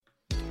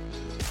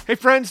Hey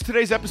friends,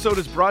 today's episode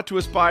is brought to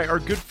us by our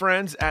good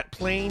friends at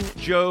Plain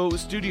Joe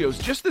Studios.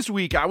 Just this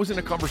week, I was in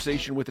a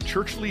conversation with a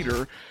church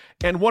leader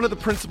and one of the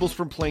principals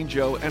from Plain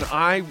Joe, and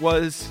I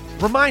was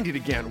reminded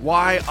again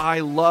why I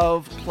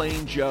love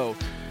Plain Joe.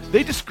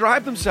 They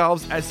describe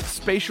themselves as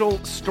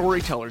spatial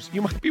storytellers.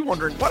 You might be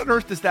wondering, what on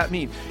earth does that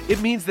mean?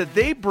 It means that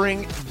they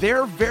bring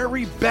their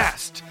very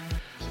best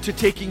to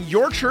taking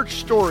your church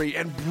story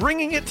and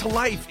bringing it to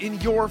life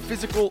in your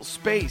physical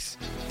space.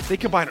 They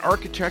combine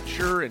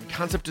architecture and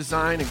concept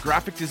design and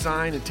graphic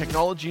design and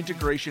technology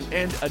integration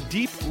and a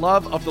deep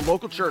love of the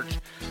local church.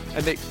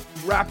 And they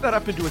wrap that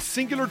up into a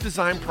singular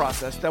design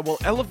process that will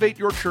elevate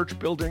your church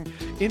building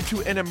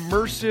into an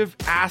immersive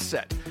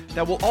asset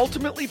that will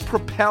ultimately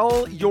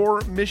propel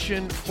your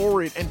mission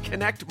forward and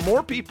connect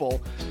more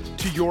people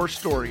to your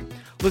story.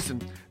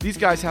 Listen, these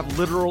guys have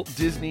literal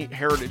Disney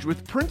heritage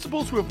with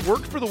principals who have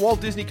worked for the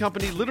Walt Disney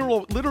Company,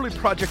 literally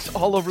projects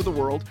all over the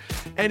world,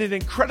 and an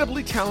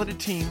incredibly talented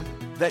team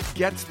that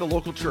gets the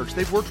local church.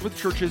 They've worked with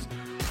churches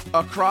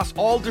across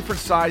all different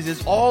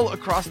sizes, all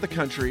across the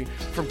country,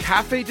 from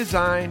cafe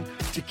design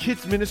to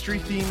kids ministry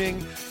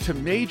theming to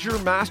major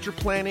master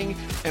planning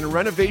and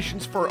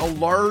renovations for a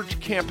large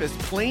campus.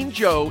 Plain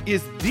Joe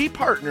is the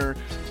partner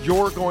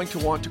you're going to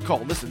want to call.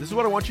 Listen, this is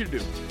what I want you to do.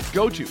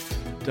 Go to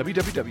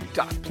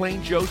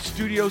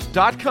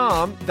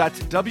www.plainjoestudios.com. That's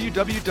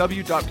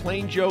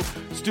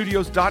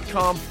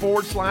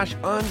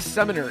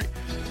www.plainjoestudios.com/unseminary.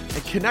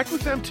 And connect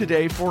with them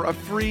today for a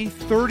free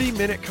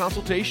 30-minute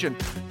consultation.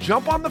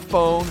 Jump on the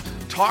phone,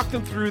 talk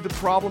them through the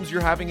problems you're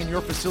having in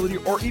your facility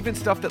or even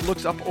stuff that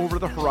looks up over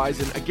the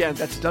horizon. Again,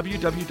 that's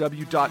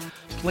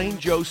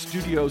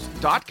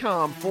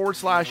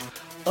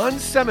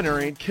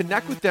www.plainjoestudios.com/unseminary and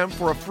connect with them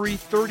for a free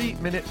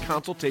 30-minute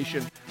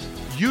consultation.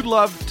 You'd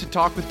love to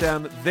talk with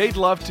them. They'd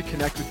love to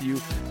connect with you.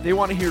 They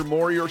want to hear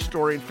more of your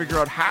story and figure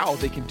out how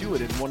they can do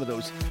it in one of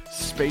those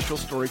spatial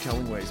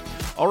storytelling ways.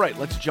 All right,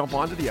 let's jump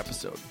on to the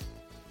episode.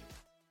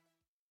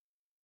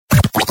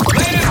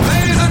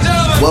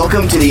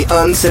 Welcome to the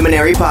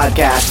unSeminary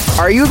podcast.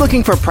 Are you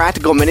looking for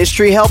practical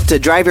ministry help to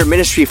drive your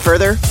ministry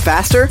further,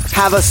 faster?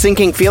 Have a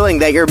sinking feeling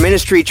that your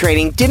ministry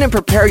training didn't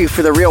prepare you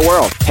for the real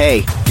world?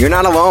 Hey, you're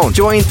not alone.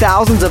 Join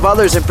thousands of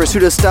others in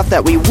pursuit of stuff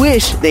that we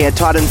wish they had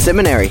taught in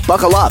seminary.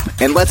 Buckle up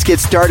and let's get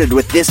started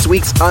with this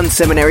week's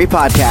unSeminary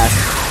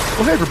podcast.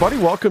 Well, hey, everybody.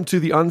 Welcome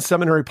to the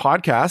unSeminary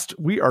podcast.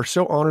 We are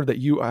so honored that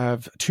you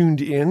have tuned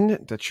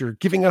in, that you're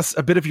giving us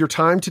a bit of your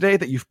time today,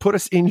 that you've put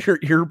us in your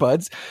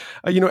earbuds.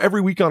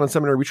 Every week on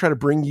unSeminary, we try to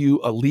bring you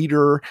a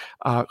leader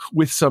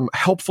with some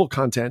helpful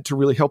content to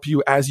really help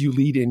you as you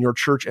lead in your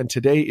church. And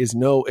today is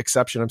no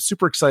exception. I'm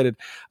super excited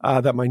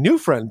that my new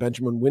friend,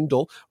 Benjamin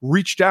Windle,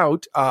 reached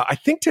out. I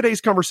think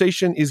today's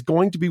conversation is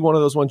going to be one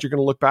of those ones you're going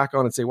to look back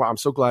on and say, wow, I'm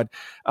so glad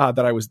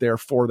that I was there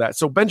for that.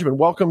 So, Benjamin,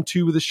 welcome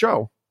to the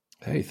show.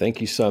 Hey, thank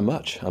you so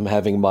much. I'm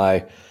having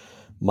my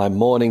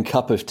morning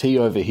cup of tea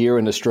over here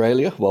in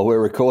Australia while we're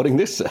recording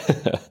this,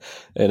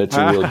 and it's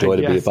a real joy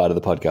to be a part of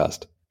the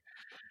podcast.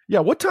 Yeah,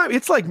 what time?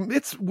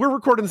 We're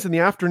recording this in the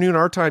afternoon,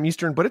 our time,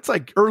 Eastern, but it's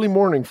like early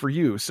morning for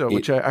you,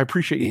 which I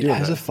appreciate you doing. It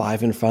has a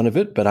 5 in front of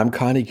it, but I'm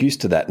kind of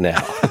used to that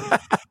now.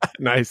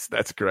 Nice.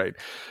 That's great.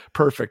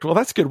 Perfect. Well,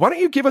 that's good. Why don't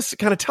you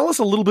tell us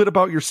a little bit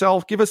about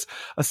yourself, give us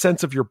a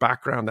sense of your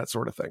background, that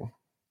sort of thing.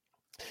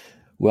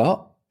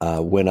 Well,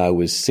 when I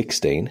was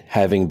 16,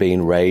 having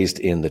been raised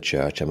in the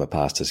church, I'm a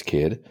pastor's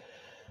kid,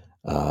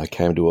 I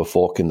came to a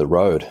fork in the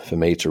road. For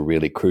me, it's a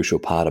really crucial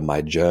part of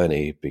my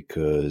journey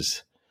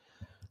because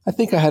I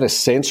think I had a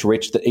sense,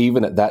 Rich, that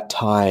even at that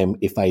time,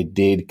 if I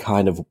did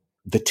kind of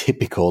the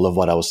typical of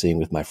what I was seeing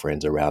with my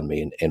friends around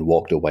me and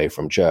walked away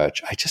from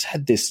church, I just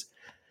had this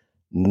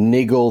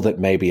niggle that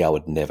maybe I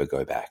would never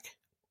go back,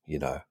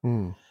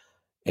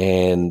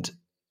 And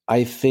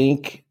I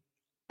think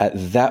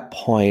at that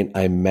point,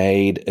 I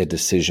made a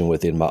decision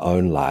within my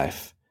own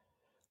life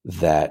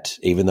that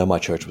even though my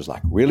church was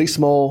like really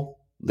small,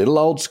 little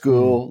old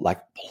school,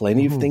 like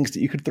plenty of things that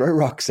you could throw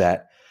rocks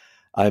at,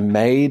 I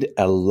made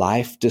a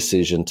life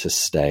decision to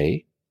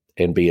stay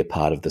and be a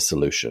part of the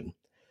solution.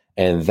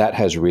 And that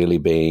has really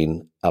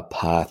been a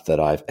path that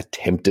I've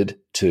attempted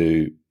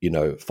to,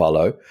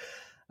 follow.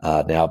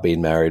 Now I've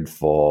been married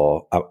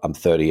I'm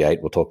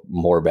 38. We'll talk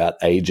more about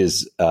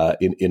ages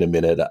in a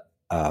minute.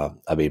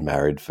 I've been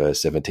married for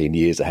 17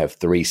 years. I have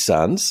 3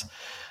 sons.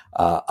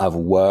 I've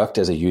worked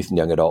as a youth and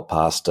young adult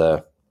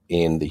pastor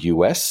in the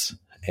US,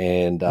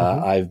 and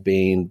I've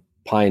been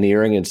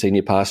pioneering and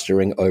senior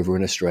pastoring over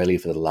in Australia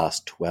for the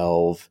last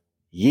 12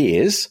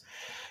 years.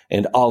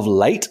 And of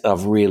late,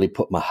 I've really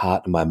put my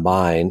heart and my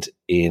mind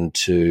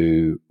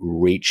into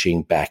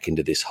reaching back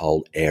into this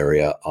whole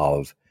area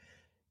of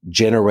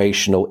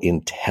generational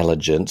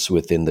intelligence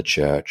within the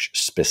church,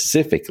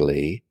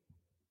 specifically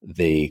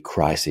the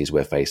crises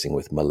we're facing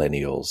with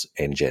Millennials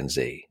and Gen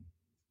Z.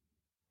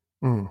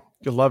 You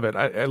love it.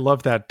 I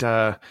love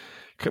that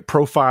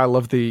profile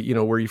of the,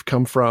 where you've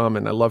come from.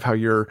 And I love how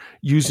you're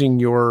using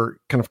your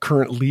kind of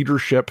current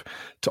leadership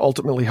to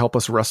ultimately help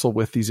us wrestle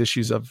with these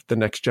issues of the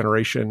next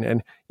generation.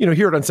 And,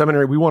 here at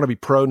unSeminary, we want to be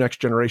pro next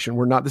generation.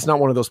 This is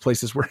not one of those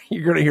places where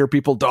you're going to hear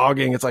people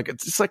dogging. It's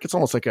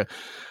almost like a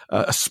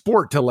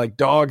sport to like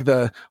dog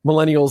the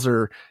millennials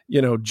or,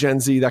 Gen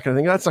Z, that kind of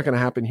thing. That's not going to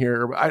happen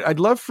here. I'd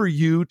love for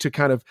you to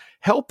kind of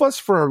help us,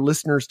 for our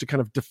listeners, to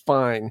kind of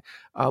define.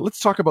 Let's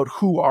talk about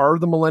who are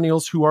the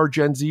millennials, who are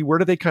Gen Z, where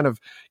do they kind of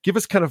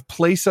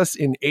place us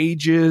in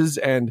ages,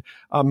 and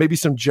maybe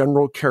some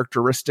general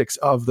characteristics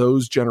of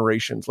those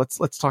generations.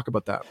 Let's talk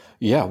about that.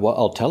 Yeah, well,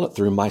 I'll tell it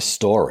through my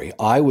story.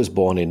 I was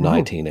born in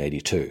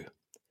 1982.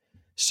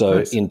 So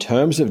nice. In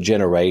terms of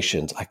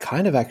generations, I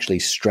kind of actually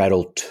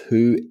straddle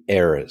two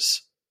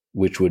eras,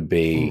 which would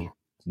be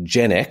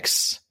Gen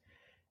X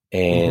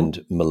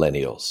and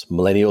millennials.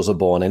 Millennials are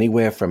born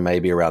anywhere from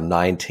maybe around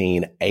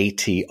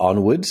 1980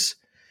 onwards,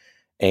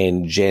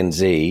 and Gen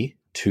Z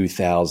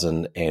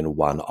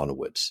 2001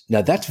 onwards.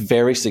 Now, that's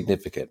very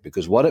significant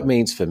because what it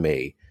means for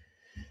me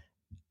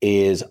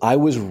is I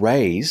was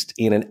raised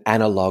in an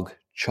analog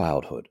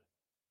childhood,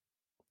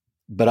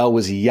 but I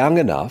was young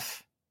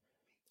enough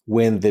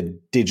when the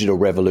digital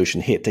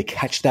revolution hit to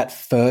catch that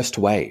first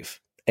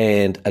wave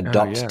and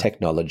adopt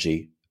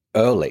technology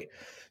early.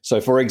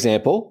 So, for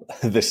example,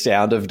 the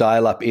sound of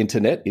dial-up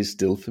internet is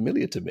still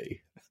familiar to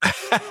me.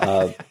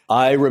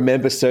 I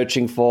remember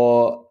searching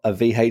for a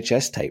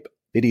VHS tape,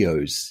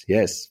 videos,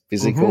 yes,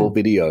 physical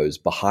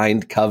videos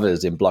behind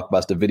covers in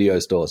Blockbuster video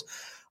stores.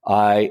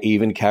 I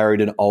even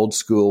carried an old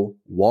school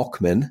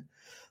Walkman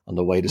on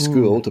the way to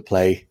school to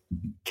play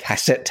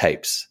cassette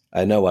tapes.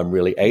 I know I'm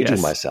really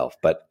aging myself,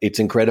 but it's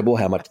incredible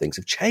how much things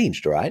have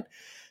changed, right?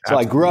 So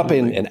I grew up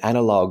in an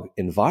analog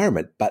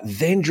environment, but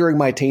then during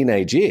my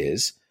teenage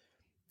years,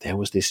 there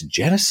was this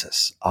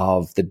genesis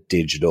of the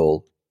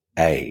digital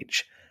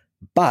age.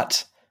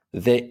 But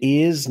there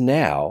is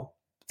now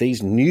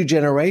these new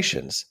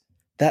generations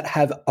that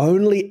have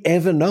only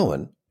ever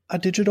known a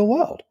digital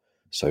world.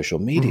 Social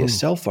media,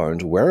 cell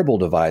phones, wearable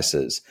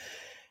devices.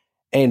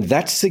 And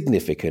that's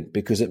significant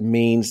because it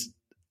means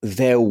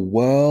their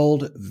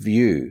world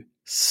view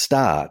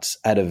starts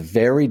at a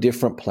very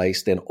different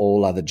place than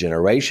all other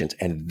generations.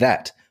 And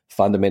that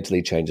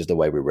fundamentally changes the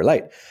way we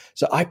relate.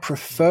 So I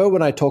prefer,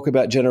 when I talk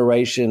about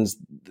generations,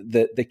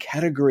 the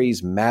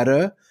categories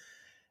matter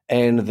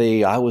and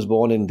I was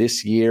born in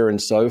this year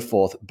and so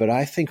forth. But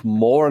I think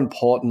more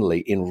importantly,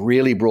 in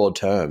really broad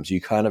terms, you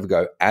kind of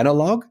go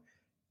analog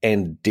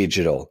and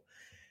digital.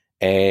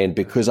 And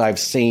because I've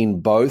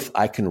seen both,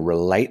 I can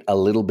relate a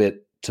little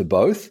bit to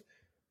both,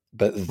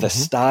 but the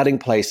starting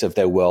place of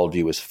their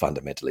worldview is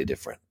fundamentally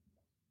different.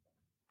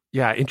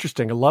 Yeah,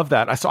 interesting. I love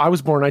that. So I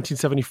was born in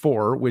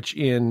 1974, which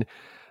in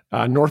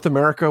North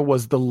America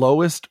was the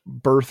lowest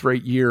birth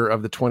rate year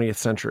of the 20th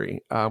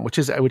century, which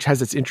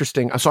has its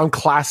interesting. So I'm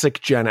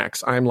classic Gen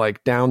X. I'm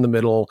like down the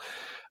middle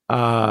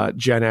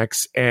Gen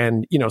X,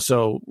 and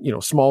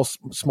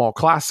small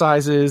class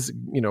sizes,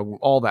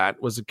 all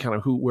that was kind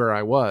of where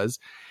I was.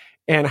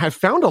 And I've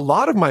found a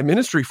lot of my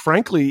ministry,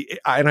 frankly,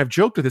 and I've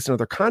joked with this in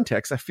other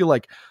contexts, I feel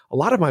like a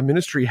lot of my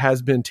ministry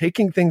has been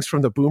taking things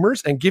from the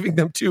boomers and giving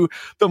them to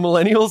the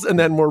millennials, and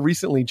then more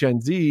recently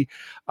Gen Z.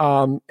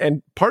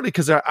 And partly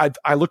because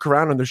I look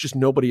around and there's just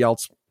nobody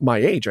else my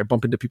age. I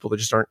bump into people that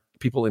just aren't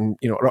people in,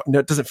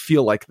 it doesn't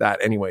feel like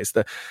that anyways.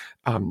 The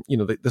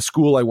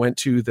school I went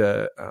to,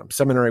 the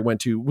seminary I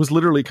went to was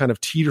literally kind of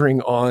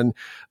teetering on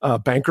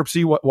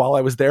bankruptcy while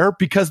I was there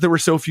because there were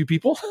so few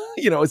people.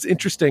 It's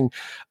interesting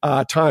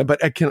time,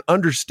 but I can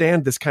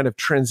understand this kind of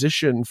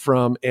transition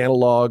from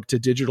analog to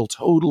digital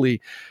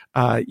totally.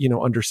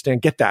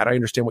 Get that. I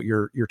understand what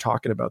you're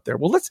talking about there.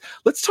 Well,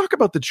 let's talk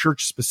about the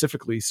church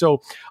specifically.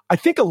 So I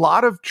think a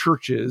lot of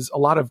church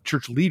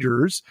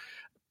leaders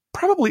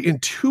probably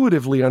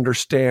intuitively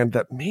understand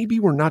that maybe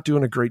we're not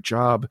doing a great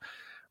job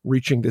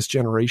reaching this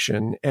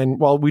generation. And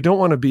while we don't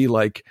want to be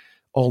like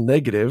all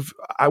negative,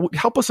 I would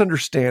help us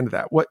understand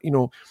that what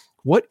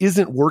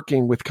isn't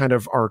working with kind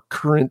of our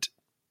current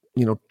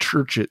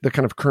church, the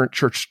kind of current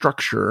church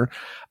structure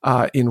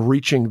in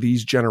reaching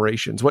these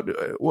generations. What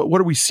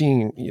are we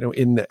seeing,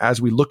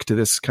 as we look to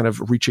this kind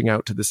of reaching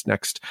out to this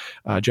next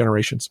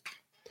generations?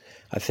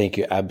 I think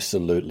you're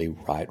absolutely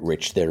right,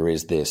 Rich. There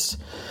is this,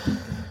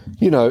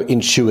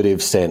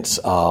 intuitive sense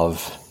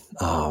of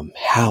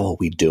how are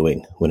we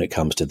doing when it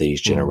comes to these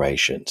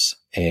generations?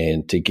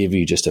 And to give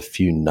you just a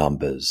few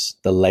numbers,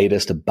 the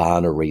latest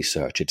Barna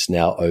research, it's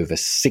now over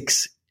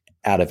 6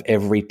 out of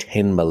every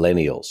 10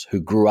 millennials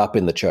who grew up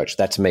in the church,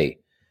 that's me,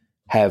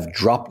 have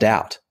dropped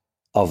out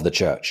of the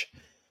church.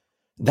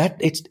 That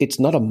it's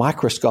not a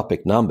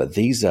microscopic number.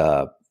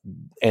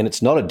 And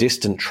it's not a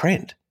distant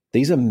trend.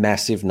 These are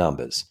massive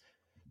numbers.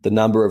 The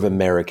number of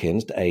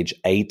Americans age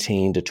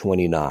 18 to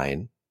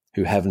 29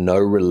 who have no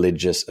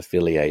religious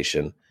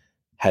affiliation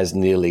has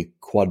nearly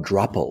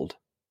quadrupled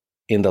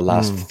in the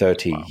last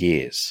 30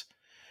 years.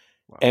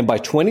 Wow. And by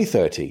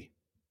 2030,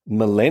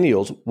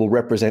 millennials will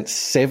represent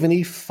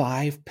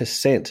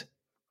 75%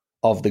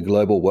 of the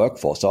global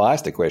workforce. So I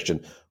asked the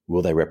question,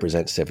 Will they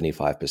represent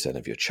 75%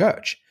 of your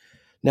church?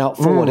 Now,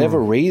 for whatever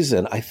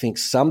reason, I think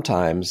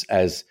sometimes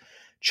as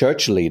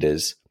church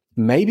leaders,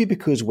 maybe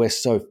because we're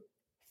so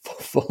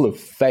full of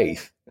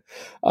faith,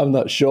 I'm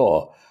not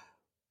sure,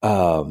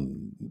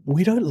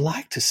 we don't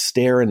like to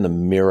stare in the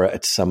mirror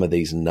at some of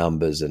these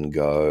numbers and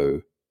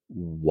go,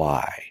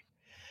 why?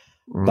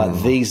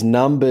 But these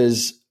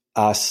numbers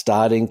are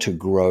starting to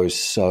grow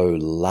so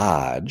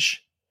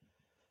large.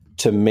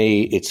 To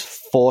me, it's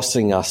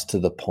forcing us to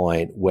the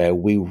point where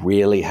we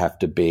really have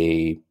to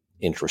be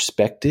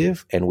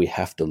introspective and we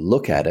have to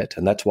look at it.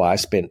 And that's why I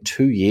spent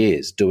 2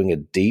 years doing a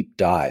deep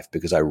dive,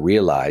 because I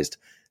realized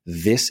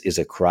this is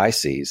a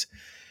crisis.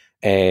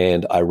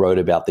 And I wrote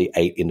about the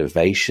 8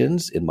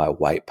 innovations in my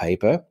white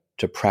paper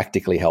to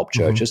practically help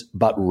churches.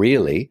 But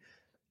really,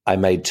 I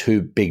made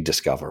 2 big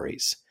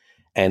discoveries.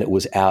 And it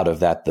was out of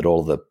that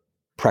all the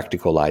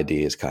practical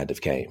ideas kind of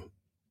came.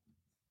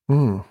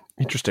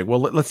 Interesting.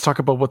 Well, let's talk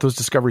about what those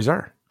discoveries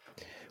are.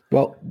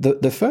 Well,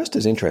 the first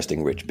is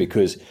interesting, Rich,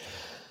 because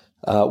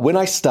when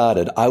I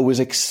started, I was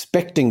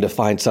expecting to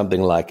find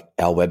something like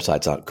our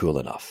websites aren't cool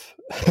enough.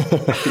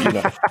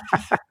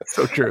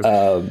 So true.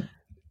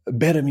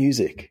 Better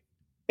music.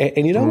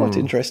 And you know what's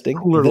interesting?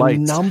 Cooler the lights.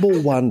 number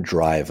one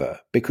driver,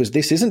 because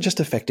this isn't just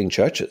affecting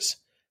churches.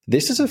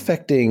 This is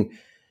affecting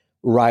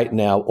right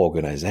now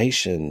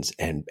organizations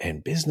and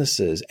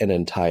businesses and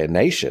entire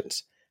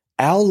nations.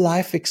 Our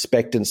life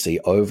expectancy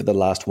over the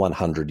last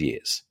 100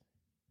 years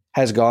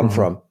has gone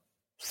from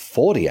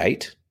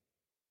 48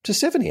 to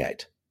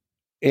 78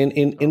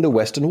 in the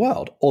Western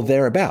world, or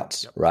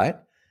thereabouts, right?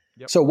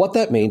 Yep. So what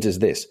that means is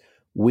this.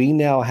 We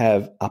now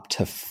have up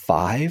to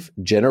 5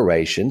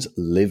 generations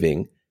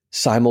living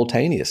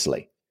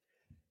simultaneously.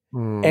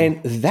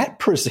 And that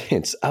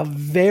presents a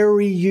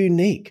very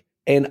unique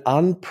and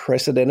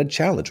unprecedented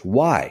challenge.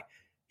 Why?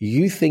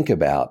 You think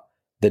about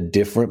the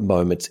different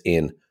moments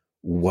in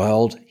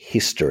world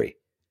history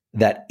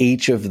that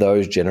each of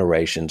those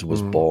generations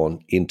was born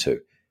into.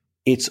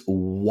 It's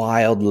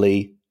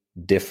wildly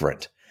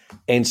different.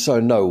 And so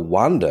no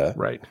wonder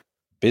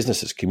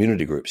businesses,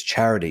 community groups,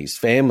 charities,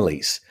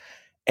 families,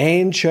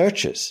 and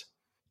churches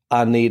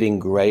are needing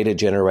greater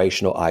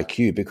generational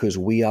IQ, because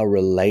we are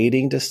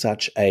relating to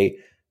such a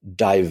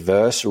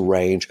diverse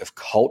range of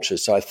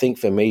cultures. So I think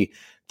for me,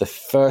 the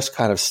first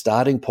kind of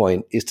starting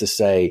point is to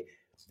say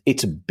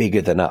it's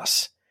bigger than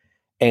us.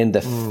 And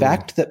the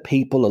fact that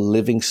people are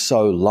living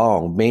so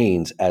long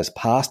means, as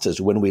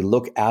pastors, when we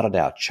look out at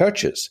our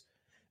churches,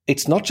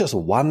 it's not just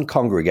one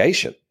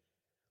congregation.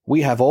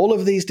 We have all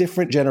of these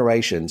different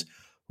generations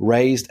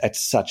raised at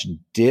such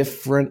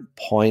different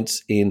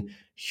points in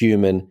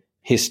human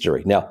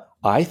history. Now,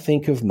 I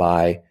think of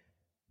my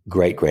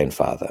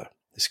great-grandfather.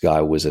 This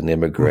guy was an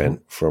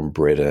immigrant from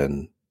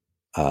Britain.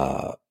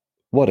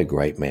 What a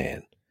great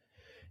man.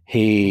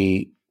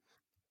 He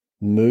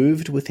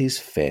moved with his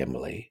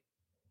family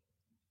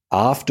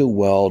after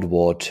World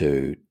War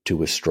II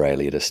to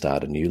Australia to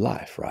start a new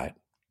life, right?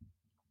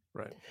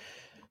 Right.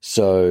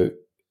 So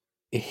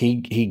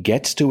he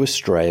gets to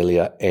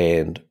Australia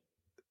and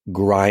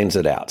grinds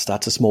it out,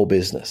 starts a small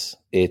business.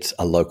 It's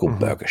a local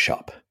burger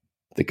shop.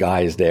 The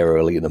guy is there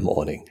early in the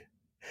morning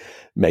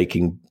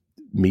making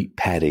meat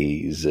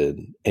patties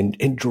and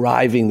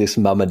driving this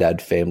mum and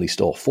dad family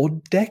store for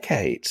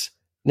decades.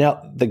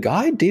 Now, the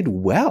guy did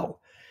well.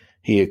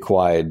 He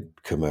acquired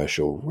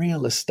commercial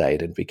real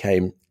estate and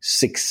became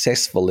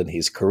successful in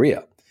his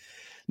career.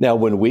 Now,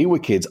 when we were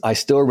kids, I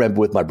still remember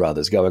with my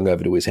brothers going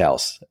over to his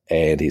house,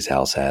 and his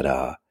house had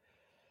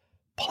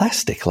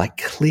plastic, like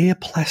clear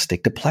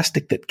plastic, the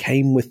plastic that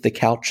came with the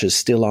couches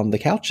still on the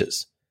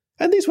couches.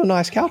 And these were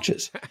nice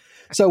couches.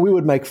 So we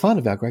would make fun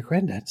of our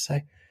great-granddad and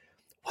say,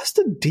 what's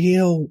the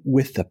deal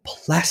with the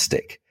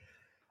plastic?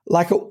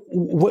 Like,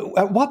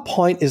 at what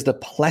point is the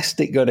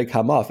plastic going to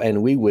come off?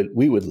 And we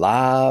would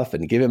laugh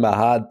and give him a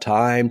hard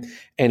time,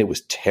 and it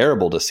was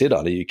terrible to sit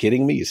on. Are you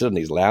kidding me? You sit on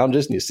these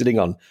lounges and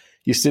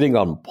you're sitting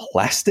on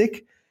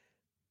plastic.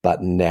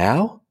 But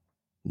now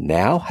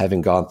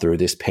having gone through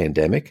this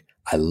pandemic,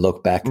 I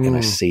look back and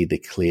I see the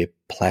clear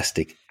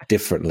plastic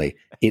differently.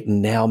 It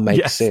now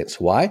makes sense.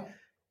 Why?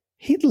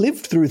 He'd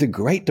lived through the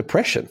Great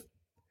Depression.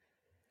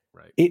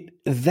 Right.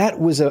 That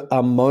was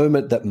a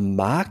moment that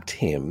marked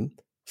him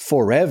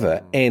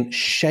forever and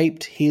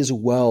shaped his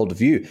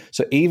worldview.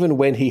 So even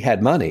when he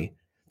had money,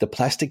 the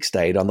plastic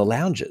stayed on the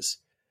lounges.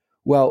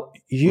 Well,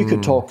 you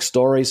could talk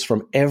stories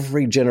from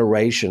every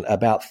generation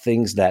about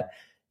things that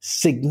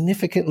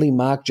significantly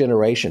mark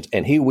generations.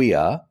 And here we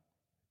are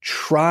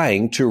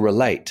trying to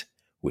relate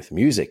with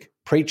music,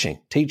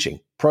 preaching, teaching,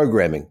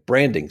 programming,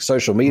 branding,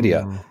 social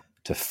media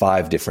to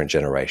 5 different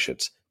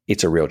generations.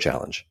 It's a real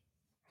challenge.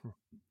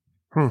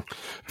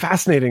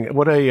 Fascinating.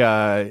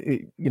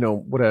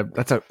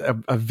 That's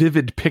a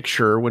vivid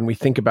picture when we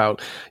think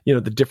about,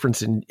 the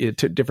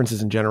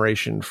differences in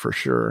generation, for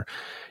sure.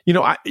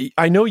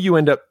 I know you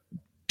end up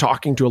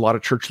talking to a lot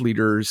of church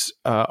leaders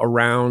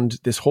around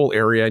this whole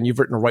area, and you've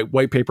written a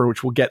white paper,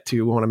 which we'll get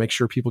to. We want to make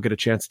sure people get a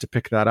chance to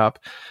pick that up.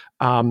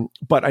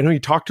 But I know you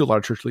talk to a lot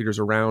of church leaders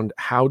around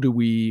how do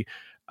we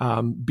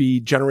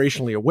be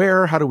generationally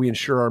aware? How do we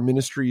ensure our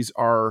ministries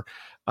are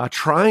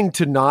trying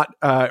to not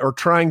or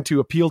trying to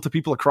appeal to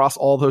people across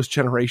all those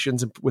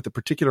generations with a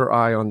particular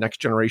eye on next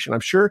generation?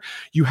 I'm sure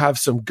you have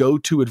some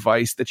go-to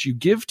advice that you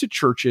give to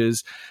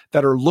churches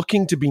that are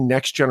looking to be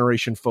next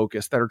generation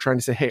focused, that are trying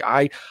to say, hey,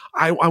 I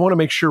want to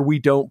make sure we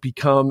don't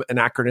become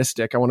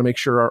anachronistic. I want to make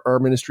sure our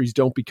ministries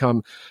don't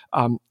become,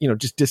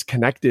 just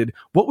disconnected.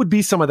 What would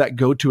be some of that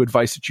go-to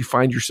advice that you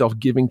find yourself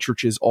giving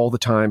churches all the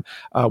time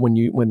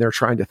when they're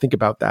trying to think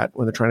about that,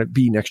 when they're trying to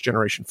be next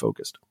generation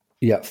focused?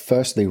 Yeah,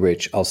 firstly,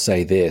 Rich, I'll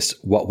say this.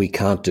 What we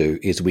can't do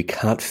is we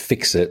can't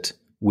fix it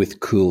with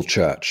cool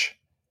church.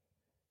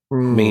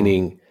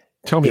 Meaning,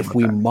 if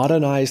we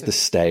modernize the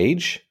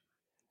stage,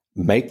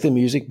 make the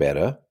music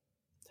better,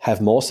 have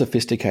more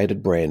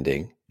sophisticated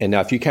branding. And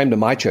now if you came to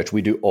my church,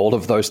 we do all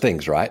of those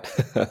things, right?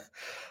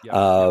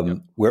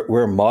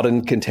 We're a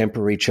modern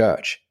contemporary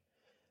church.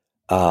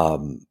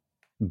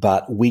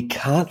 But we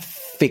can't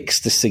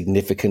fix the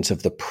significance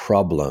of the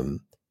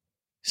problem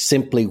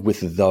simply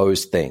with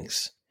those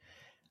things.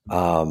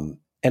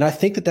 And I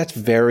think that that's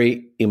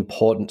very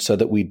important so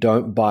that we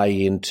don't buy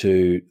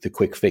into the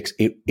quick fix.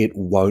 It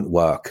won't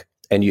work.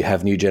 And you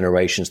have new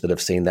generations that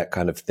have seen that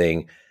kind of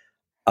thing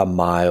a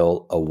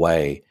mile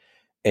away.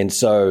 And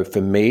so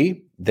for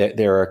me,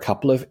 there are a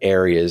couple of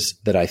areas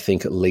that I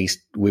think at least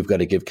we've got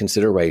to give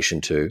consideration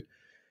to.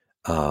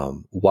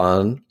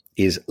 One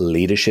is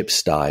leadership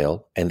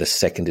style, and the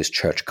second is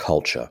church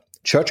culture.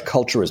 Church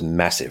culture is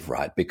massive,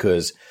 right?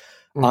 Because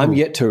I'm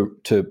yet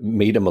to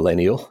meet a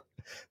millennial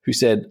who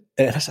said,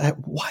 and I said,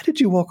 why did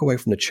you walk away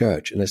from the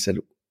church? And I said,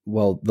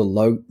 well, the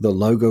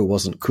logo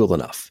wasn't cool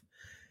enough.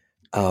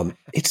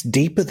 It's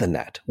deeper than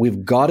that.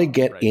 We've got to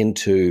get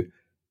into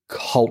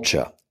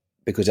culture,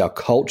 because our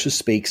culture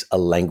speaks a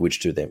language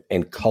to them.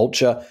 And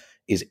culture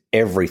is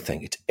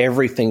everything. It's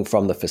everything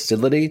from the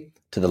facility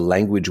to the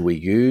language we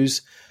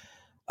use,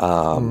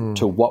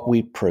 to what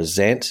we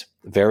present.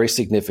 Very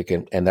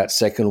significant. And that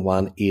second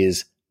one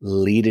is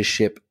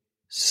leadership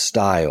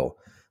style.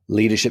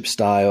 Leadership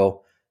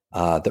style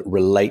that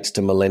relates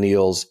to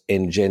millennials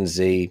and Gen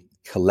Z,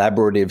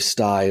 collaborative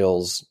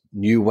styles,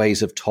 new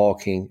ways of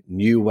talking,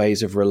 new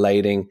ways of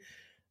relating.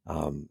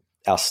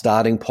 Our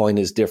starting point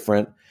is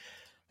different.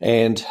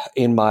 And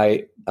in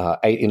my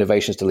 8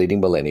 Innovations to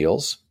Leading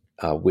Millennials,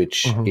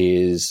 which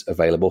is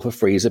available for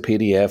free as a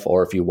PDF,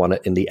 or if you want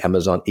it in the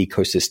Amazon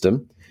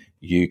ecosystem,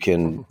 you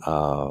can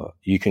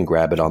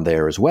grab it on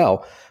there as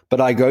well. But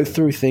I go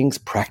through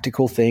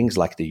practical things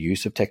like the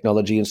use of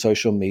technology and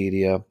social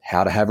media,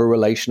 how to have a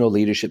relational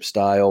leadership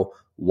style,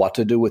 what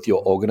to do with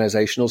your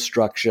organizational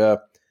structure,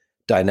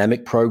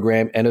 dynamic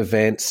program and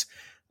events.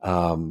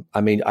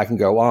 I mean, I can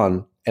go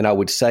on, and I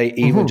would say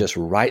even just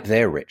right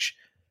there, Rich,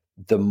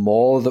 the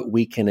more that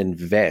we can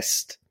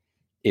invest,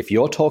 if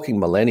you're talking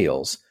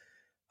millennials,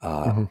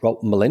 well,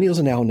 millennials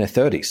are now in their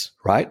 30s,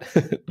 right?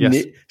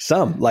 Yes.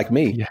 Some, like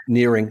me,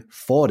 nearing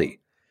 40.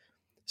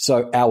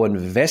 So our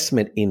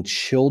investment in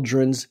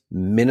children's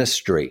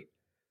ministry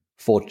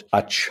for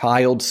a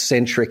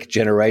child-centric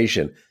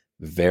generation,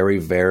 very,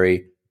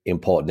 very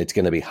important. It's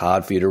going to be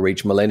hard for you to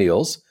reach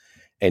millennials,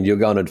 and you're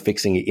going and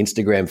fixing your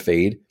Instagram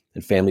feed,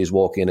 and families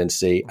walk in and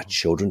see a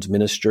children's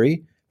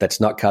ministry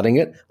that's not cutting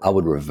it. I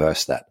would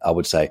reverse that. I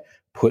would say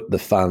put the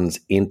funds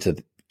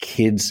into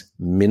kids'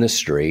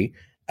 ministry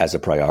as a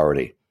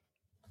priority.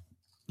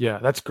 Yeah,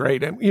 that's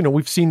great. And,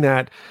 we've seen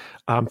that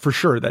for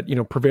sure, that,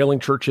 prevailing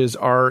churches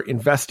are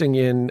investing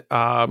in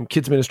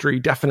kids ministry.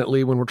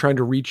 Definitely when we're trying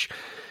to reach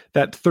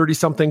that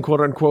 30-something quote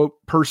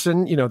unquote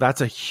person, that's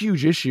a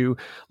huge issue.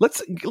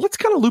 Let's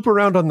kind of loop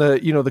around on the,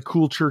 the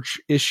cool church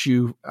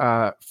issue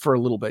for a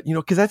little bit,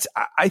 because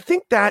I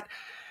think that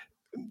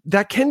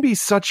can be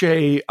such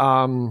a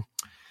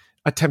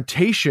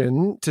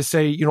temptation to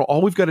say,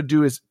 all we've got to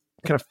do is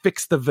kind of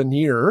fix the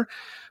veneer.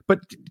 But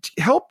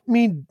help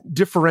me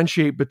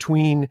differentiate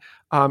between,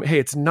 hey,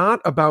 it's not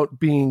about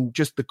being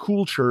just the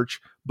cool church,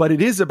 but it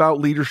is about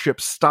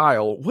leadership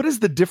style. What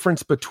is the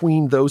difference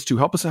between those two?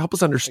 Help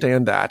us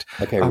understand that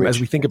as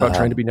we think about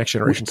trying to be next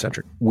generation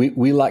centric.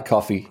 We like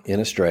coffee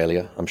in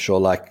Australia. I'm sure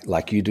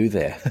like you do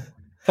there.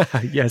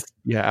 Yes.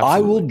 Yeah. Absolutely. I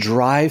will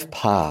drive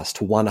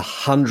past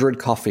 100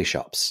 coffee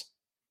shops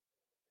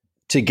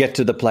to get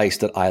to the place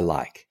that I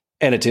like.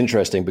 And it's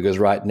interesting because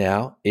right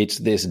now it's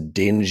this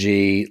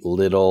dingy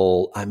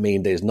little,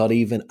 there's not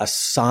even a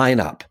sign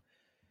up,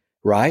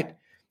 right?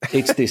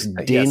 It's this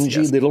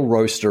dingy little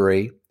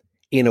roastery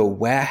in a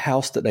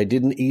warehouse that they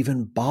didn't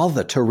even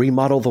bother to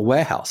remodel the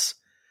warehouse.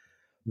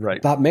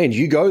 Right. But man,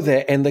 you go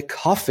there and the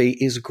coffee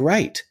is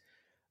great.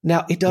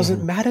 Now, it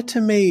doesn't matter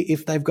to me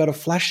if they've got a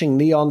flashing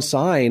neon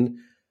sign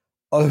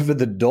over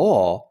the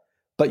door,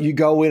 but you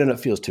go in and it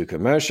feels too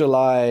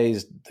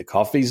commercialized. The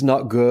coffee's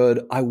not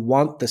good. I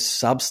want the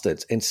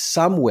substance. And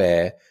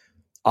somewhere,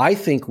 I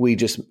think we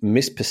just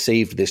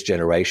misperceived this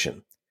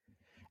generation.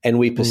 And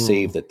we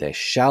perceive that they're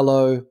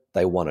shallow.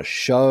 They want to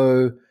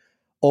show.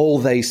 All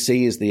they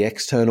see is the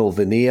external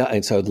veneer.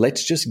 And so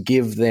let's just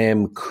give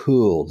them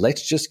cool.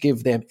 Let's just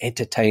give them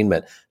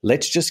entertainment.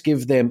 Let's just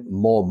give them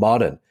more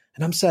modern.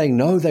 And I'm saying,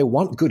 no, they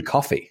want good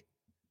coffee.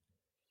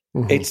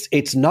 Mm-hmm.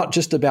 It's not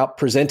just about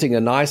presenting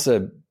a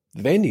nicer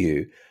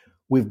venue.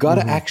 We've got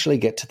to actually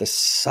get to the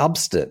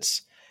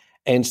substance.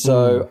 And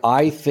so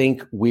I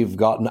think we've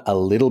gotten a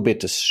little bit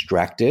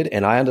distracted,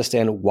 and I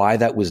understand why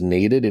that was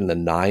needed in the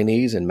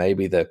 90s and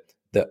maybe the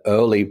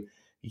early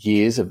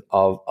years of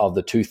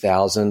the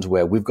 2000s,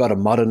 where we've got to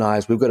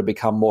modernize, we've got to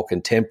become more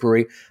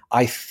contemporary.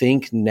 I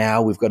think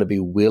now we've got to be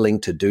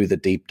willing to do the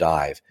deep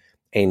dive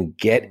and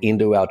get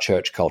into our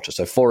church culture.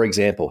 So, for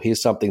example,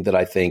 here's something that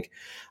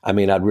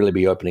I'd really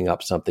be opening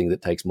up something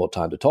that takes more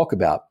time to talk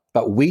about,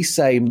 but we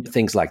say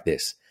things like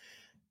this: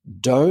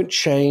 don't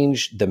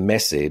change the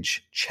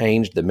message,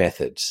 change the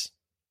methods.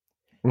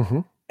 Mm-hmm.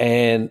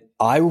 And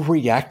I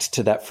react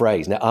to that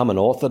phrase. Now, I'm an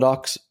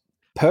Orthodox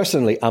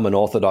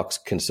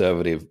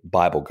conservative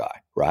Bible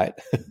guy, right?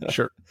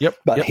 Sure. Yep.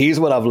 But here's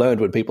what I've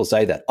learned when people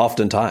say that,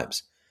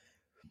 oftentimes,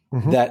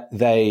 that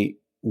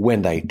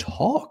when they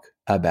talk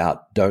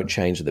about don't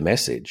change the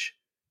message,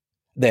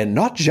 they're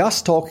not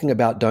just talking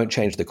about don't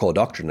change the core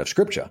doctrine of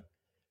Scripture.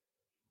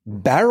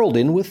 Barreled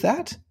in with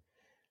that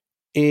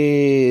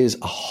is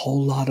a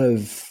whole lot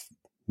of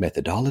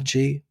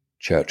methodology,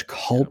 church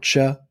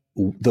culture,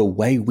 the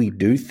way we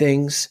do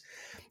things.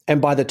 And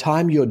by the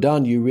time you're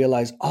done, you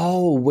realize,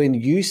 when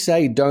you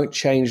say don't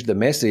change the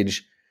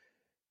message,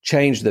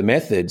 change the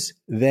methods,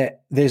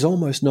 there's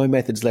almost no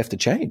methods left to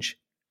change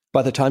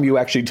by the time you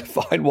actually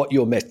define what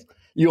your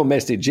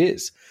message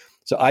is.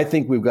 So I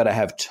think we've got to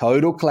have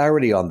total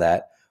clarity on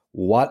that.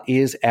 What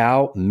is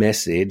our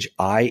message,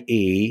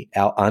 i.e.,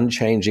 our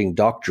unchanging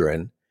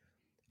doctrine?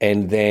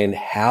 And then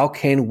how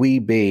can we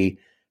be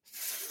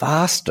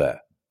faster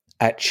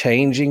at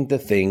changing the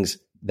things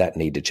that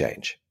need to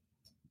change?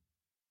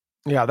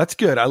 Yeah, that's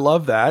good. I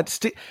love that.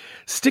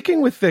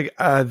 Sticking with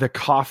the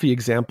coffee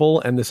example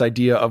and this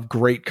idea of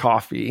great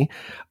coffee,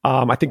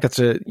 I think that's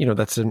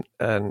an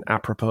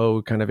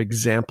apropos kind of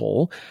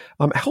example.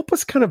 Help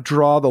us kind of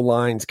draw the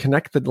lines,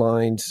 connect the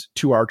lines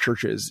to our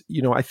churches.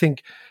 I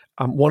think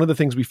one of the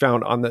things we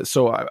found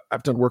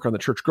I've done work on the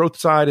church growth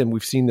side, and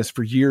we've seen this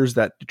for years,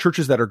 that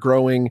churches that are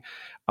growing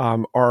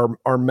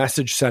are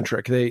message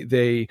centric.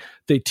 They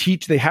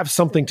teach, they have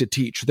something to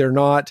teach. They're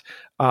not,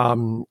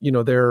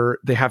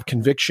 they have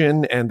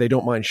conviction, and they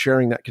don't mind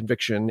sharing that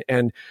conviction.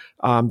 And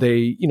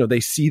they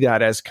see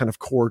that as kind of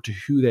core to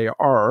who they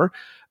are.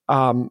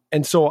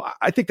 And so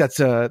I think that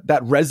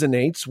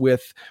resonates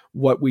with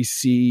what we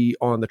see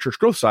on the church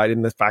growth side,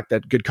 and the fact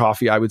that good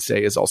coffee, I would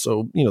say, is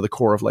also, the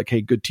core of like,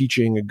 hey, good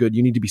teaching,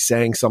 you need to be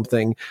saying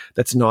something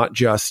that's not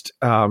just,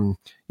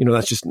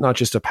 that's just not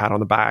just a pat on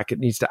the back. It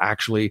needs to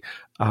actually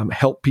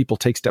help people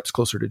take steps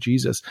closer to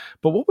Jesus.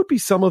 But what would be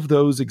some of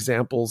those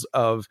examples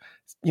of,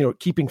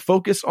 keeping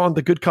focus on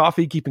the good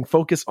coffee, keeping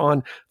focus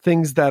on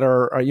things that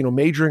are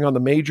majoring on the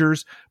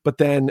majors, but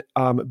then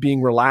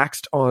being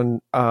relaxed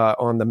on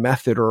the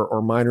method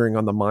or minoring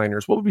on the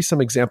minors? What would be some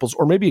examples,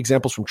 or maybe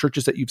examples from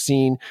churches that you've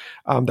seen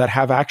that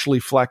have actually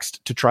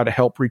flexed to try to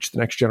help reach the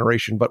next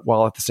generation, but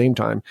while at the same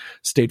time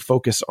stayed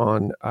focused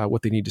on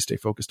what they need to stay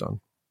focused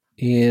on?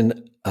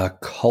 In a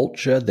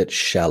culture that's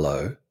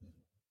shallow,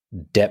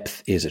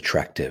 depth is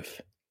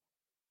attractive.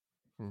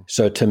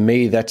 So to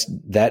me,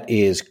 that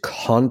is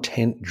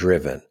content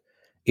driven.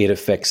 It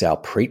affects our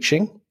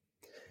preaching.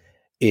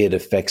 It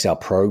affects our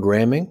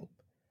programming.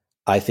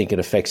 I think it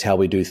affects how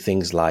we do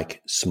things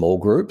like small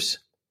groups.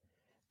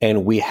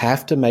 And we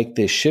have to make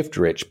this shift,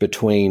 Rich,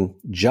 between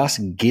just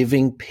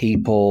giving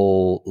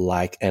people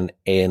like an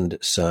end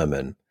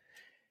sermon.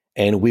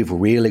 And we've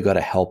really got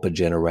to help a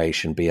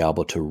generation be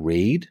able to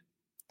read,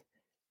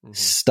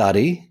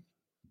 study,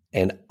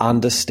 and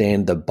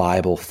understand the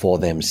Bible for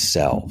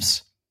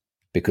themselves,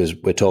 because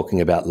we're talking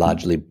about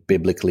largely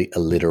biblically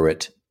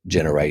illiterate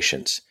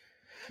generations.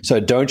 So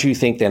don't you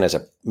think then, as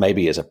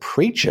a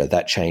preacher,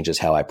 that changes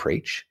how I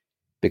preach?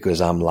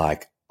 Because I'm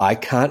like, I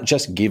can't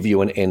just give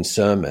you an end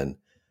sermon.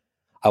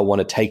 I want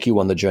to take you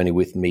on the journey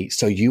with me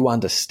so you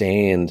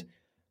understand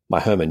my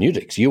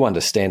hermeneutics. You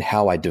understand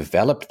how I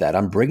developed that.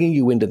 I'm bringing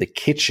you into the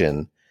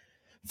kitchen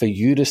for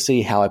you to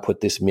see how I put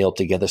this meal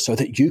together so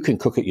that you can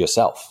cook it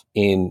yourself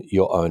in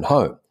your own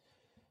home.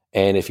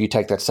 And if you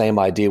take that same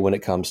idea when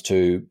it comes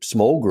to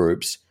small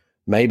groups,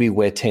 maybe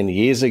where 10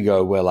 years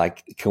ago we're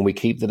like, can we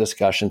keep the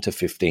discussion to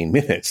 15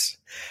 minutes?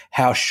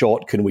 How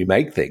short can we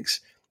make things?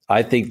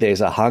 I think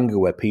there's a hunger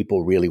where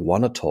people really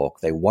want to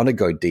talk. They want to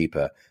go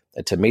deeper.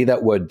 And to me,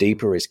 that word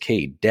deeper is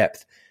key.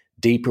 Depth.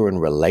 Deeper in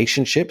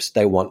relationships.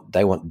 They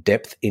want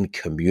depth in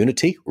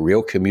community,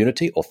 real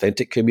community,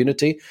 authentic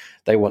community.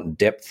 They want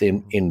depth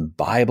in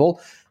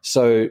Bible.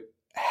 So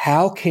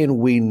how can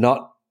we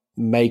not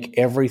make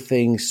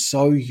everything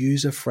so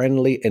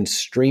user-friendly and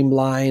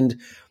streamlined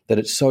that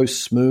it's so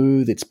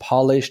smooth, it's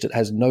polished, it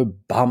has no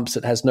bumps,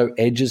 it has no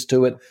edges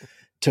to it,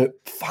 to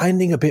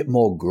finding a bit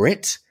more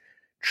grit,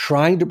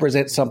 trying to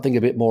present something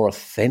a bit more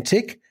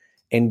authentic,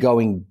 and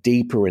going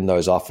deeper in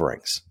those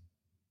offerings?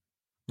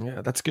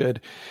 Yeah, that's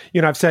good.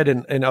 I've said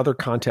in other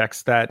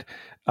contexts that,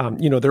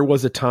 there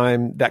was a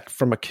time that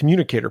from a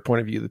communicator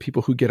point of view, the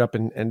people who get up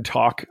and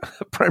talk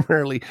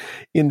primarily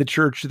in the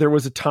church, there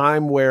was a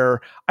time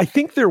where I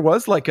think there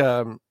was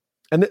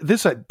and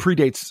this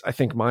predates, I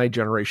think, my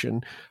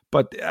generation,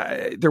 but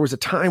there was a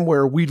time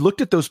where we looked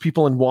at those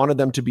people and wanted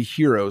them to be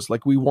heroes.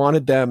 Like we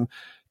wanted them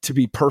to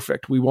be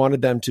perfect. We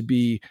wanted them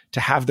to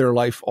have their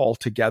life all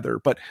together.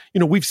 But,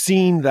 we've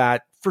seen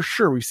that for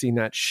sure. We've seen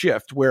that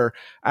shift where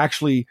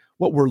actually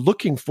what we're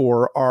looking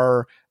for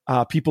are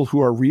people who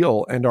are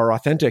real and are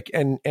authentic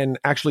and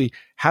actually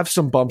have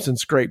some bumps and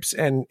scrapes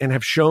and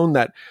have shown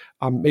that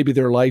maybe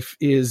their life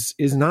is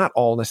not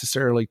all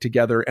necessarily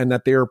together and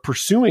that they're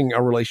pursuing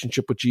a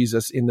relationship with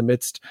Jesus in the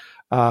midst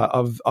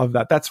of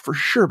that. That's for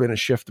sure been a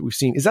shift that we've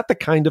seen. Is that the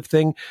kind of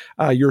thing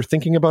you're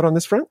thinking about on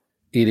this front?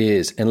 It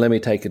is. And let me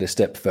take it a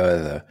step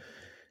further.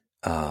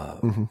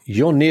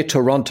 You're near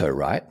Toronto,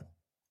 right?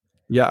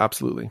 Yeah,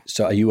 absolutely.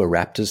 So are you a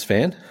Raptors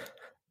fan?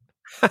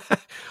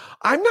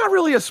 I'm not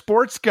really a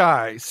sports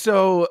guy.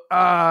 So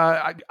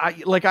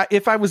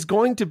if I was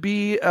going to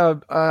be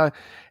a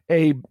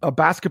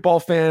basketball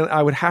fan,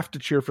 I would have to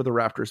cheer for the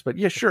Raptors. But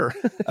yeah, sure.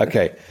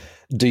 Okay.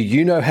 Do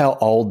you know how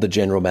old the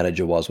general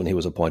manager was when he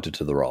was appointed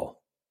to the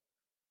role?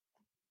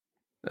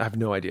 I have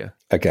no idea.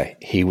 Okay.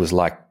 He was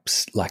like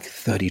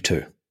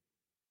 32.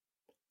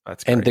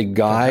 That's great. And the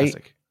guy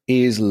Fantastic.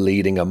 is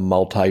leading a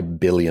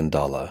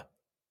multi-billion-dollar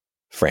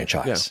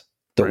franchise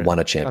that won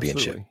a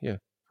championship. Absolutely. Yeah.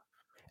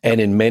 And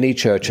in many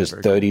churches,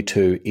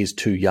 32 is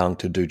too young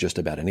to do just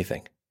about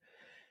anything.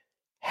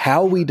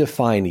 How we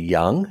define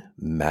young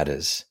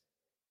matters.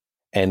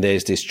 And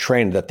there's this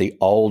trend that the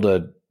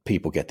older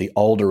people get, the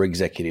older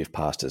executive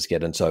pastors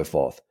get, and so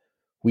forth.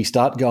 We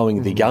start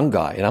going the young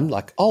guy, and I'm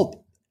like,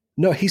 oh,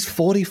 no, he's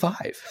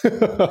 45.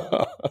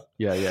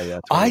 Yeah. Totally.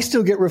 I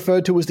still get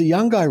referred to as the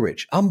young guy,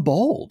 Rich. I'm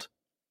bald.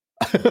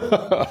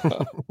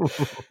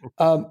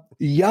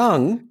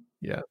 Young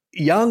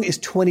is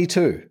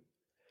 22.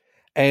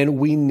 And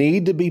we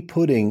need to be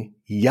putting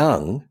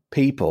young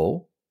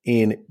people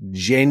in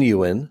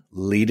genuine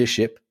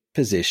leadership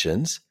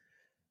positions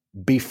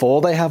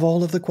before they have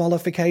all of the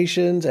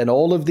qualifications and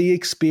all of the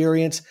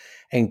experience,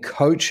 and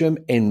coach them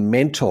and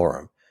mentor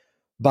them.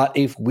 But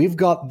if we've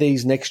got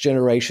these next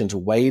generations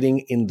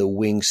waiting in the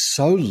wings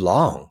so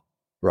long,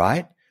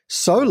 right?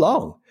 So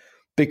long,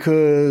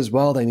 because,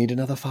 well, they need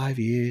another 5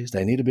 years.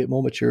 They need a bit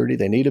more maturity.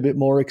 They need a bit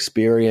more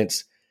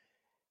experience.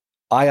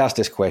 I asked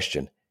this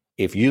question.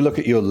 If you look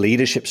at your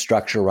leadership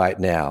structure right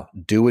now,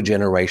 do a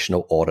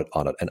generational audit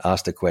on it and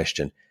ask the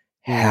question,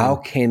 how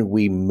can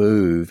we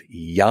move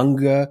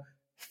younger,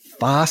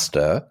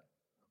 faster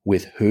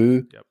with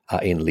who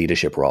are in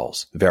leadership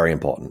roles? Very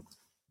important.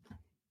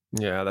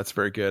 Yeah, that's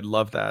very good.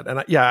 Love that.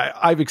 And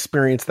I've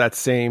experienced that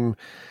same,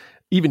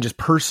 even just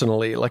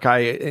personally. Like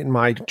in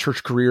my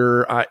church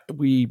career,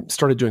 we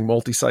started doing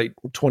multi-site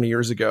 20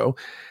 years ago.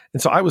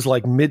 And so I was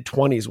like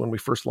mid-20s when we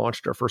first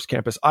launched our first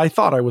campus. I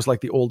thought I was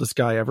like the oldest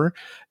guy ever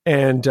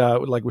and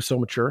was so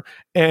mature.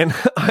 And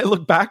I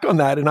look back on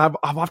that and I've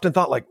often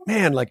thought like,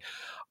 man, like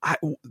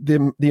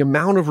the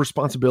amount of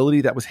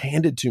responsibility that was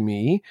handed to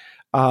me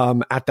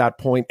at that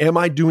point, am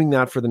I doing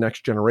that for the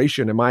next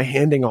generation? Am I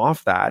handing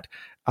off that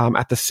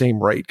at the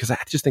same rate? Because I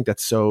just think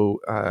that's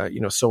so,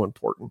 so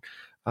important.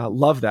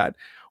 Love that.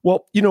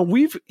 Well,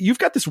 you've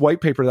got this white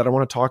paper that I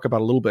want to talk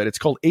about a little bit. It's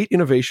called 8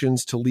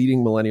 Innovations to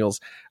Leading Millennials,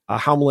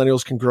 How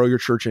Millennials Can Grow Your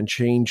Church and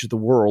Change the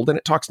World. And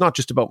it talks not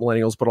just about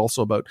millennials, but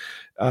also about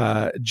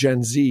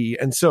Gen Z.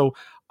 And so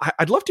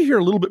I'd love to hear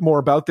a little bit more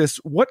about this.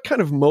 What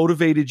kind of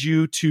motivated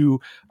you to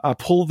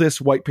pull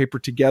this white paper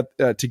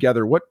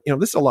together? What,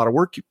 this is a lot of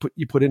work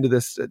you put into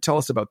this. Tell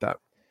us about that.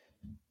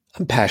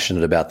 I'm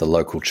passionate about the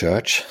local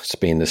church. It's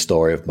been the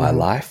story of my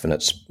life, and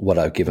it's what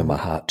I've given my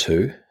heart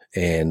to.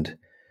 And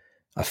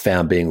I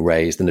found being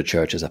raised in the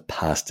church as a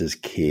pastor's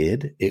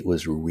kid, it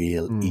was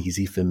real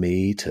easy for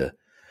me to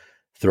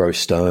throw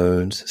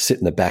stones, sit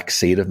in the back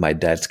seat of my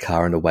dad's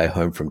car on the way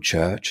home from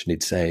church. And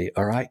he'd say,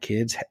 all right,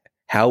 kids,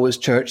 how was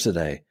church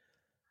today?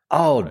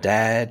 Oh,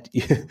 Dad,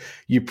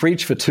 you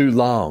preach for too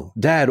long.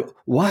 Dad,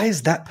 why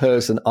is that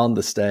person on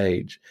the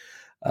stage?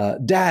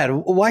 Dad,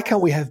 why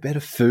can't we have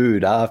better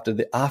food after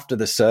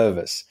the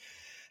service?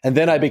 And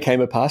then I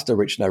became a pastor,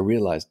 Rich, and I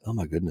realized, oh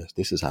my goodness,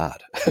 this is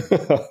hard.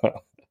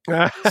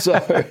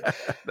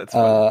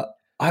 So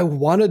I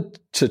wanted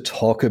to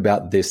talk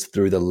about this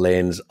through the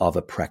lens of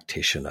a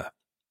practitioner,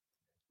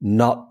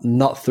 not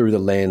through the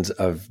lens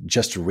of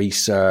just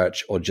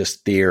research or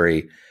just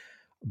theory,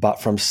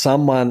 but from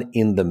someone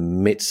in the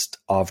midst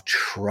of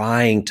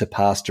trying to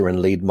pastor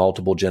and lead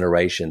multiple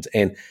generations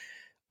and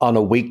on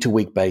a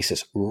week-to-week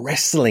basis,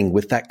 wrestling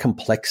with that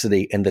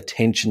complexity and the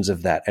tensions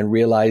of that and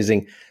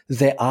realizing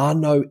there are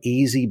no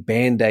easy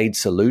Band-Aid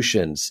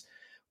solutions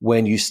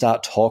when you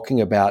start talking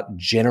about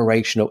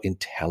generational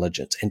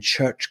intelligence and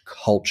church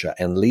culture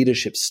and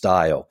leadership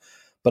style.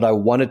 But I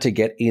wanted to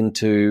get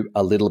into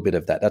a little bit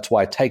of that. That's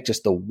why I take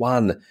just the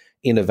one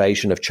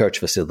innovation of church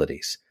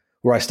facilities.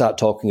 where I start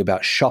talking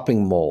about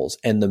shopping malls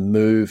and the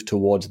move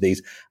towards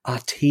these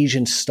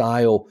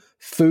artesian-style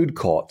food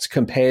courts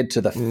compared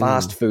to the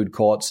fast food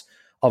courts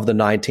of the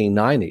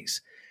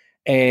 1990s.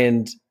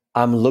 And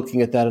I'm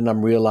looking at that and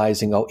I'm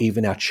realizing,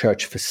 even our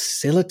church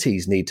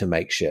facilities need to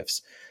make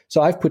shifts.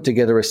 So I've put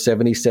together a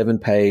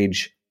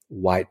 77-page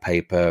white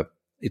paper.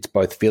 It's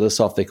both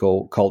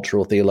philosophical,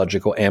 cultural,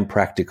 theological, and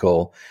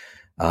practical.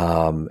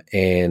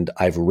 And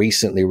I've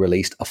recently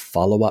released a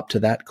follow-up to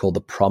that called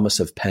The Promise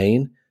of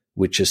Pain,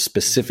 which is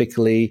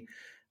specifically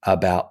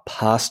about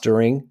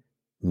pastoring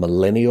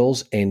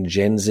millennials and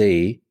Gen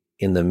Z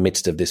in the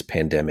midst of this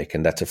pandemic.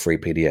 And that's a free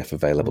PDF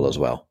available as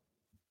well.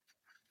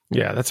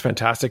 Yeah, that's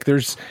fantastic.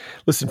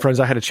 Listen, friends,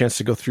 I had a chance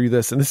to go through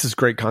this, and this is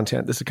great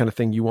content. This is the kind of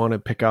thing you want to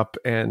pick up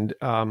and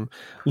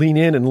lean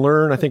in and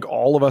learn. I think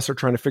all of us are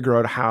trying to figure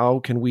out how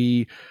can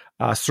we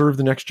serve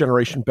the next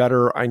generation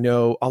better. I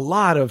know a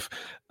lot of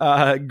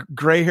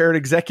gray-haired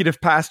executive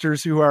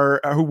pastors who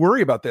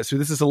worry about this, who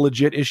this is a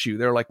legit issue.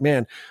 They're like,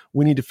 man,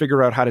 we need to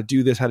figure out how to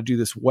do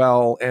this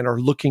well, and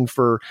are looking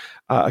for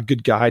a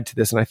good guide to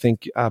this. And I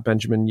think,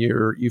 Benjamin,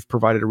 you've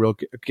provided a real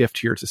gift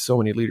here to so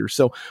many leaders.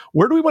 So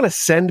where do we want to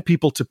send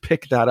people to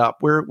pick that up?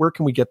 Where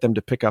can we get them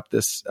to pick up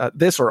this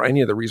or any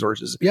of the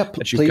resources?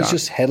 Please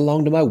just head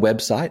along to my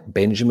website,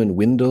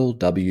 BenjaminWindle,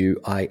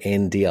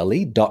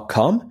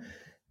 WINDLE.com.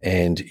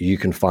 And you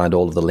can find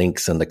all of the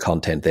links and the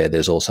content there.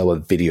 There's also a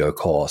video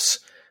course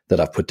that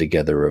I've put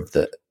together of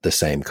the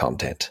same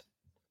content.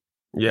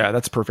 Yeah,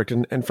 that's perfect.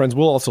 And friends,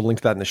 we'll also link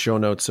that in the show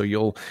notes. So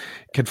you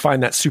can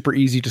find that super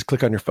easy. Just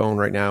click on your phone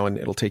right now and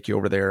it'll take you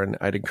over there. And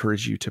I'd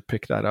encourage you to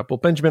pick that up. Well,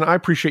 Benjamin, I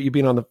appreciate you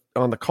being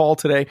on the call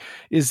today.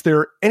 Is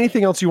there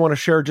anything else you want to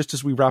share just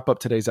as we wrap up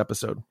today's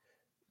episode?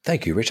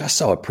 Thank you, Rich. I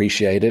so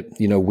appreciate it.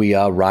 We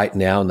are right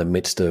now in the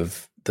midst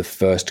of the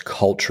first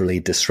culturally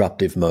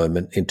disruptive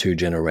moment in 2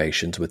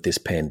 generations with this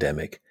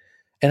pandemic.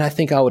 And I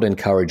think I would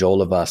encourage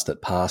all of us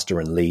that pastor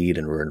and lead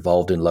and were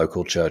involved in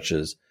local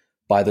churches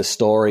by the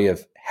story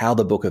of how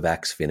the book of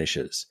Acts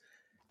finishes.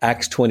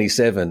 Acts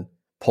 27,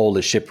 Paul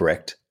is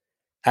shipwrecked.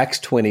 Acts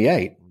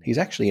 28, he's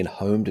actually in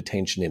home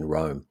detention in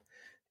Rome.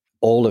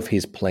 All of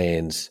his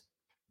plans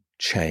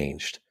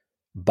changed.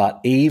 But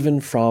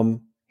even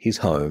from his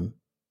home,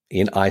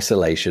 in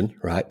isolation,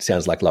 right?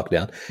 Sounds like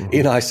lockdown. Mm-hmm.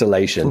 In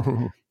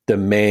isolation, the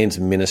man's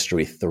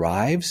ministry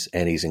thrives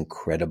and he's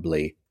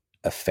incredibly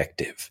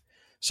effective.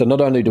 So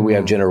not only do we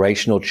have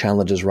generational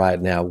challenges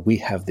right now, we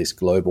have this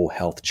global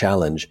health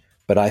challenge,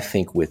 but I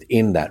think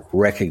within that,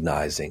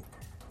 recognizing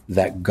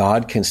that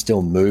God can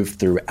still move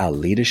through our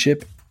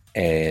leadership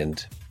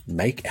and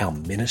make our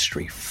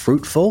ministry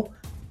fruitful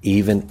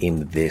even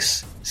in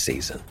this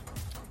season.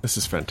 This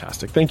is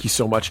fantastic. Thank you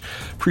so much.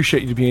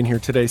 Appreciate you being here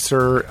today,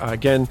 sir.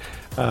 Again,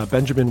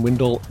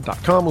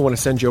 BenjaminWindle.com. We want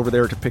to send you over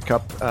there to pick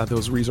up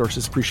those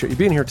resources. Appreciate you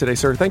being here today,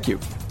 sir. Thank you.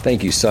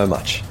 Thank you so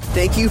much.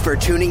 Thank you for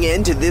tuning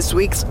in to this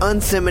week's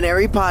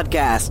unSeminary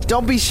podcast.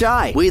 Don't be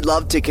shy. We'd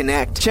love to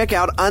connect. Check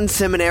out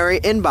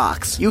unSeminary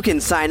Inbox. You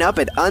can sign up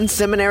at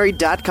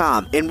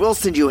unSeminary.com, and we'll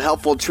send you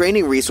helpful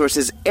training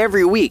resources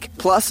every week.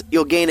 Plus,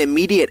 you'll gain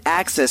immediate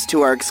access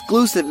to our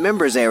exclusive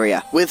members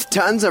area with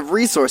tons of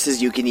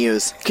resources you can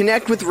use.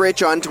 Connect with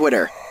Rich on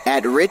Twitter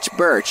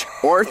 @RichBirch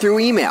or through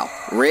email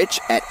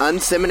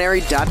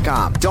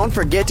rich@unseminary.com. Don't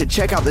forget to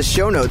check out the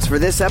show notes for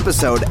this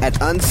episode at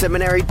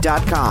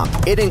unseminary.com.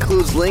 It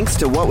includes links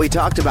to what we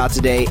talked about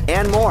today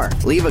and more.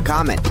 Leave a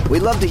comment.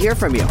 We'd love to hear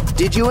from you.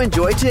 Did you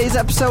enjoy today's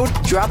episode?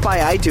 Drop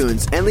by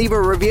iTunes and leave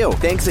a review.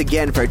 Thanks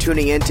again for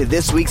tuning in to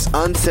this week's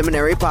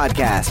unSeminary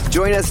podcast.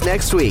 Join us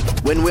next week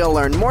when we'll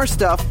learn more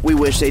stuff we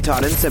wish they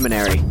taught in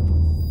seminary.